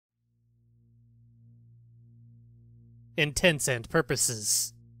intents and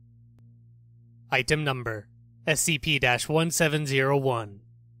purposes. Item Number: SCP-1701.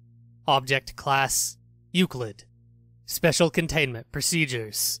 Object Class: Euclid. Special Containment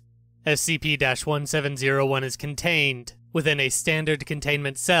Procedures: SCP-1701 is contained within a standard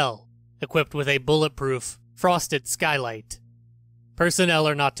containment cell, equipped with a bulletproof, frosted skylight. Personnel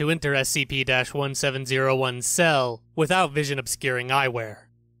are not to enter SCP-1701's cell without vision-obscuring eyewear.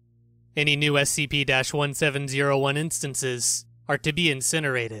 Any new SCP-1701 instances are to be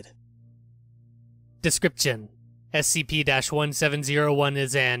incinerated. Description: SCP-1701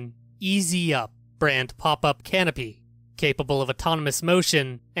 is an Easy Up brand pop-up canopy, capable of autonomous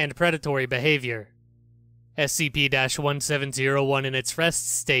motion and predatory behavior. SCP-1701 in its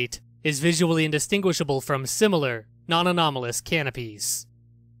rest state is visually indistinguishable from similar, non-anomalous canopies.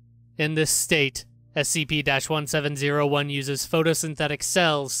 In this state, SCP-1701 uses photosynthetic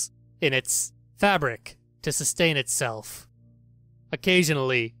cells in its fabric to sustain itself.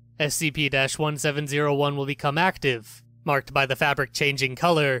 Occasionally, SCP-1701 will become active, marked by the fabric changing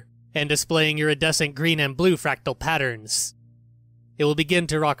color and displaying iridescent green and blue fractal patterns. It will begin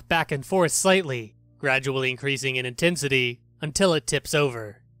to rock back and forth slightly, gradually increasing in intensity until it tips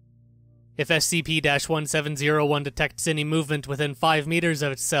over. If SCP-1701 detects any movement within 5 meters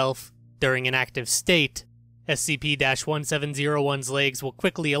of itself during an active state, SCP-1701's legs will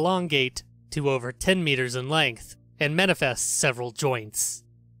quickly elongate to over 10 meters in length and manifest several joints.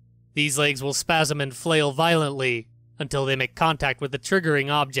 These legs will spasm and flail violently until they make contact with the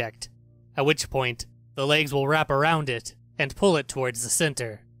triggering object, at which point the legs will wrap around it and pull it towards the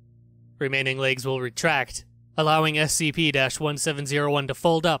center. Remaining legs will retract, allowing SCP-1701 to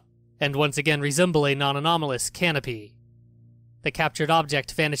fold up and once again resemble a non-anomalous canopy. The captured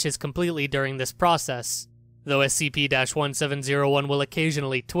object vanishes completely during this process, though SCP-1701 will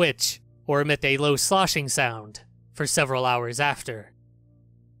occasionally twitch or emit a low sloshing sound for several hours after.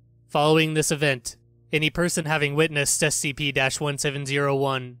 Following this event, any person having witnessed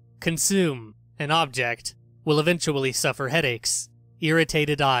SCP-1701 consume an object will eventually suffer headaches,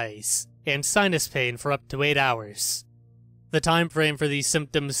 irritated eyes, and sinus pain for up to 8 hours. The time frame for these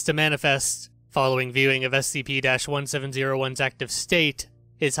symptoms to manifest following viewing of SCP-1701's active state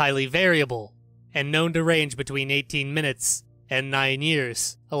is highly variable and known to range between 18 minutes and 9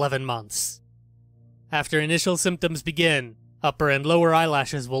 years, 11 months. After initial symptoms begin, upper and lower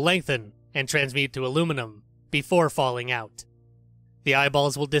eyelashes will lengthen and transmute to aluminum before falling out. The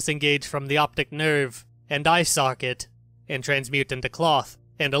eyeballs will disengage from the optic nerve and eye socket and transmute into cloth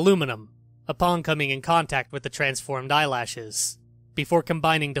and aluminum upon coming in contact with the transformed eyelashes, before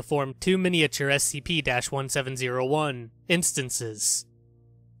combining to form 2 miniature SCP-1701 instances.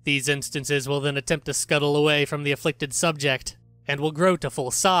 These instances will then attempt to scuttle away from the afflicted subject and will grow to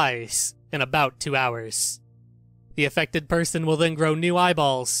full size in about 2 hours. The affected person will then grow new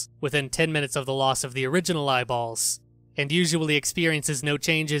eyeballs within 10 minutes of the loss of the original eyeballs, and usually experiences no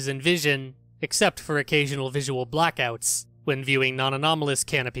changes in vision except for occasional visual blackouts when viewing non-anomalous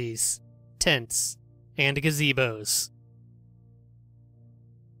canopies, tents, and gazebos.